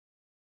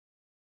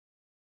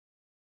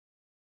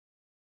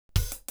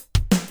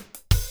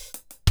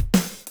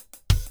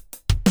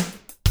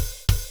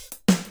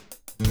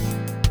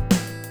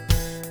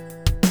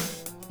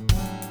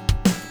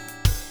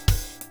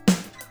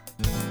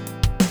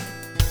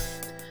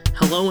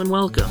Hello and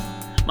welcome.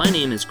 My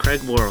name is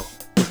Craig Worrell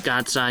with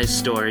God-Sized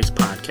Stories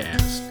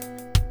Podcast.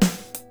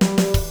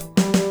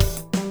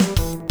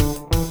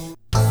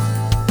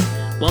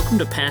 Welcome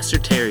to Pastor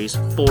Terry's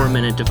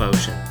 4-Minute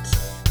Devotions.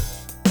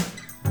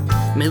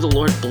 May the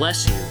Lord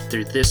bless you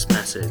through this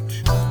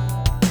message.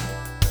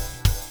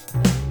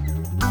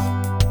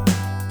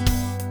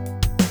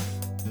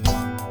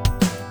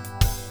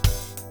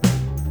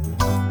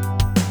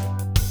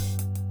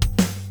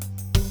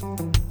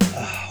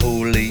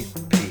 Holy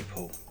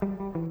people.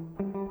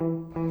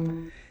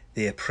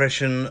 The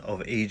oppression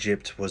of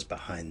Egypt was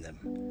behind them,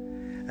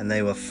 and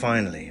they were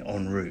finally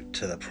en route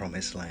to the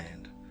Promised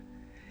Land.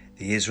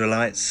 The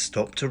Israelites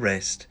stopped to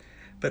rest,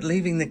 but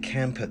leaving the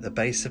camp at the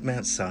base of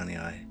Mount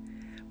Sinai,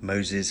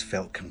 Moses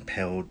felt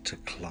compelled to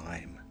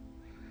climb.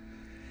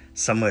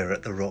 Somewhere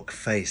at the rock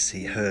face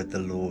he heard the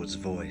Lord's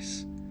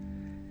voice.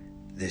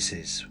 "This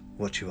is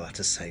what you are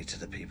to say to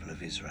the people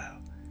of Israel.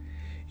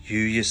 You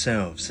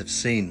yourselves have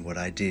seen what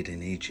I did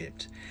in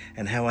Egypt,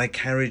 and how I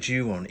carried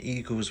you on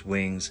eagle's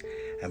wings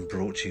and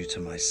brought you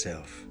to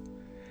myself.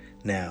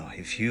 Now,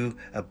 if you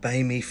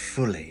obey me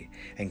fully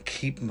and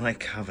keep my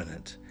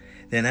covenant,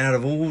 then out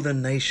of all the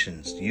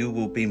nations you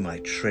will be my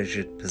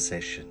treasured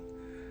possession.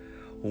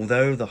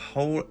 Although the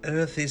whole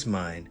earth is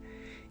mine,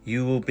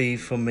 you will be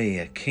for me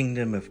a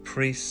kingdom of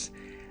priests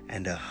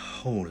and a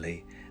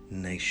holy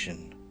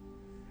nation."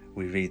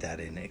 We read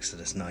that in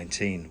Exodus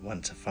 19,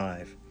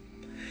 1-5.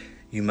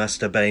 "You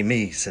must obey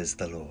me, says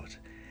the Lord.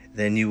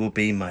 Then you will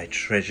be my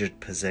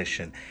treasured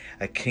possession,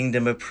 a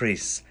kingdom of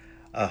priests,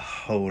 a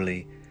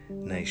holy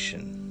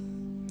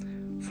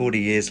nation." 40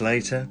 years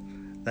later,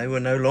 they were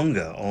no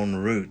longer en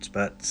route,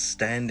 but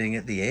standing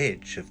at the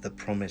edge of the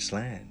Promised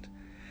Land.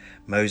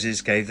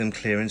 Moses gave them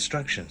clear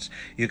instructions.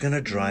 You're going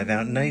to drive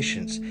out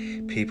nations,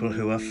 people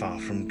who are far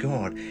from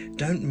God.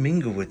 Don't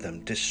mingle with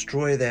them.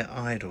 Destroy their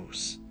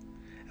idols.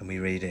 And we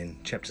read in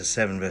chapter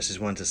 7, verses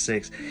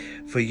 1-6,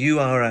 "For you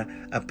are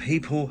a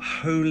people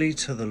holy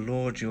to the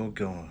Lord your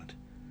God.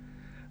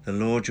 The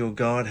Lord your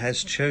God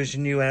has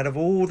chosen you out of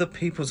all the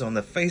peoples on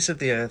the face of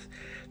the earth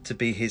to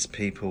be his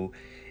people,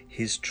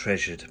 his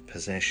treasured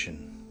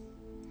possession."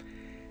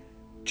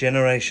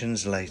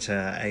 Generations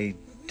later, a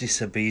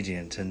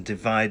disobedient and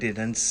divided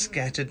and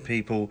scattered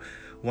people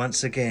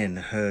once again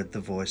heard the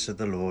voice of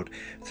the Lord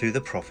through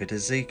the prophet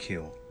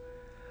Ezekiel.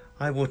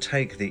 "I will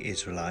take the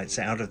Israelites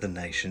out of the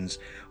nations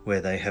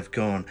where they have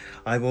gone.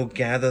 I will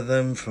gather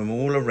them from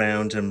all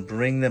around and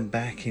bring them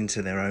back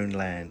into their own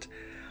land.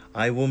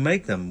 I will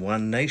make them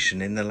one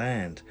nation in the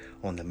land,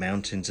 on the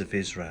mountains of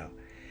Israel.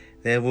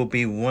 There will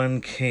be one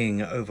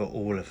king over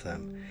all of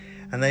them,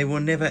 and they will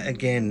never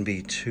again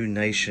be two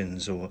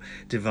nations or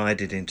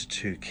divided into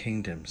two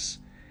kingdoms.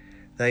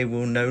 They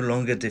will no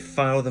longer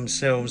defile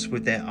themselves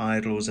with their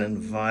idols and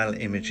vile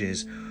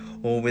images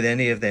or with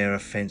any of their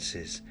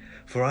offenses.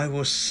 For I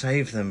will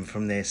save them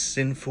from their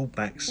sinful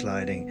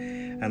backsliding,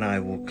 and I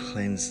will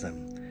cleanse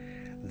them.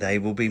 They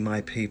will be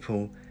my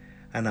people,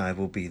 and I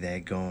will be their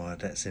God."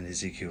 That's in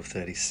Ezekiel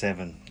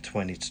 37,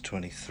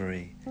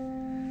 20-23.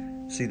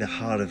 See, the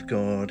heart of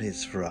God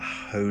is for a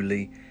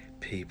holy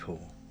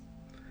people.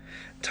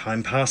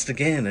 Time passed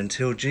again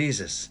until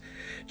Jesus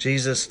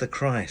the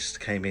Christ,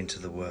 came into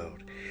the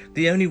world,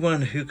 the only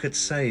one who could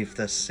save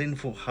the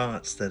sinful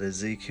hearts that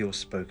Ezekiel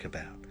spoke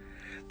about.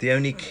 The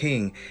only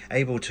king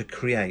able to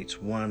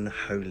create one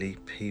holy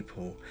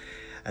people,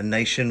 a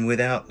nation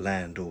without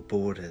land or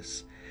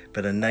borders,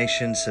 but a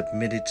nation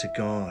submitted to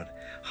God.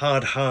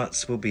 Hard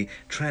hearts will be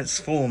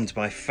transformed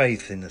by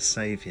faith in the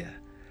Saviour.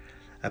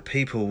 A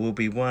people will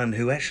be one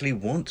who actually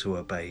want to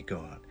obey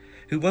God,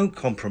 who won't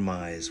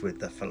compromise with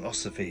the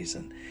philosophies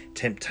and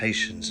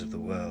temptations of the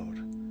world.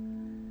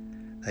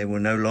 They will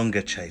no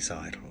longer chase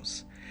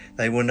idols.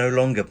 They will no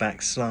longer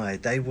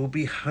backslide. They will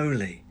be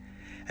holy.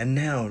 And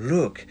now,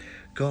 look,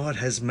 God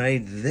has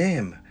made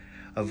them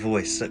a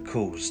voice that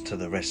calls to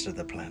the rest of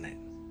the planet.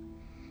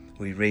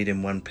 We read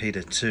in 1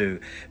 Peter 2,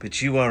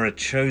 "But you are a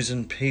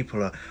chosen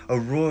people, a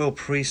royal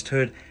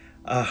priesthood,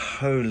 a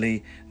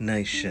holy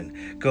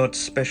nation, God's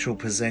special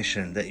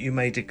possession, that you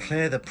may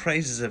declare the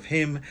praises of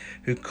him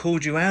who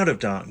called you out of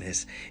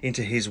darkness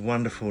into his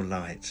wonderful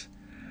light.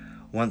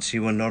 Once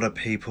you were not a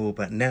people,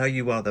 but now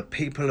you are the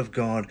people of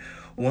God.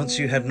 Once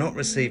you had not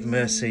received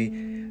mercy,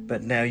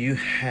 but now you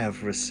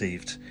have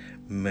received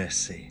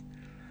mercy."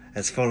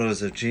 As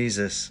followers of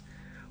Jesus,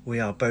 we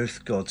are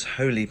both God's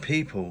holy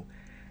people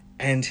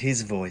and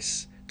his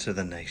voice to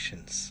the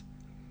nations.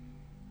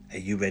 Are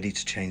you ready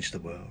to change the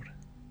world?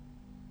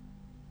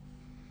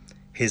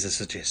 Here's a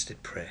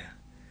suggested prayer.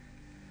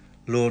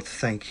 Lord,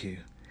 thank you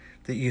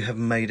that you have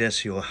made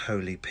us your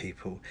holy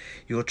people,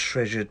 your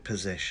treasured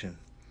possession.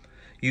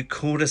 You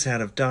called us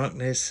out of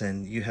darkness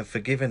and you have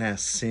forgiven our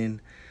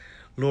sin.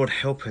 Lord,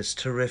 help us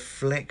to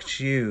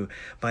reflect you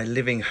by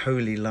living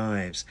holy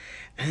lives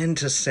and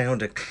to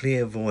sound a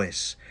clear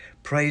voice,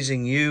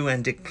 praising you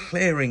and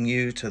declaring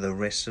you to the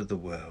rest of the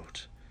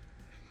world.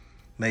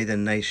 May the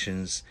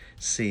nations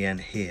see and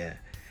hear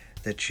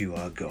that you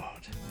are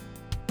God.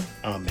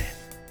 Amen.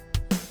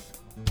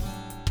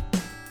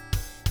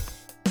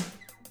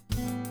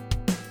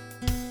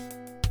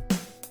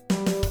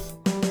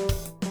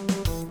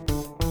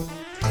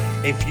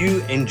 If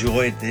you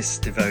enjoyed this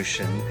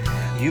devotion,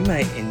 you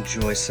may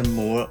enjoy some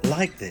more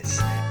like this.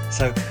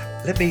 So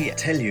let me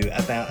tell you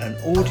about an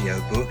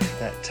audiobook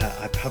that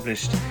I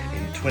published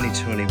in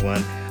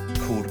 2021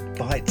 called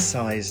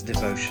Bite-Sized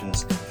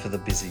Devotions for the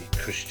Busy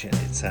Christian.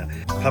 It's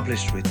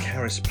published with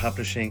Charis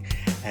Publishing,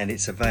 and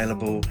it's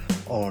available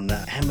on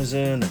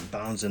Amazon and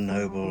Barnes &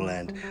 Noble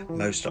and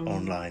most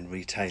online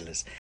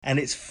retailers. And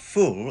it's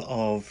full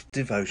of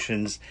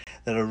devotions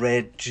that are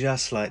read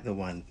just like the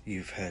one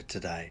you've heard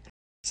today.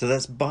 So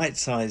that's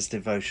Bite-Sized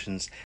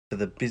Devotions for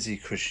the Busy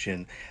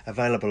Christian,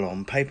 available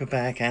on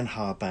paperback and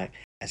hardback.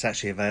 It's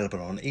actually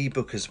available on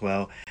ebook as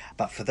well.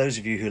 But for those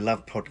of you who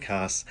love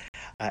podcasts,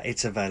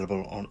 it's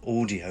available on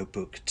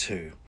audiobook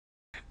too.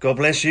 God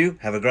bless you.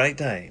 Have a great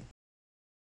day.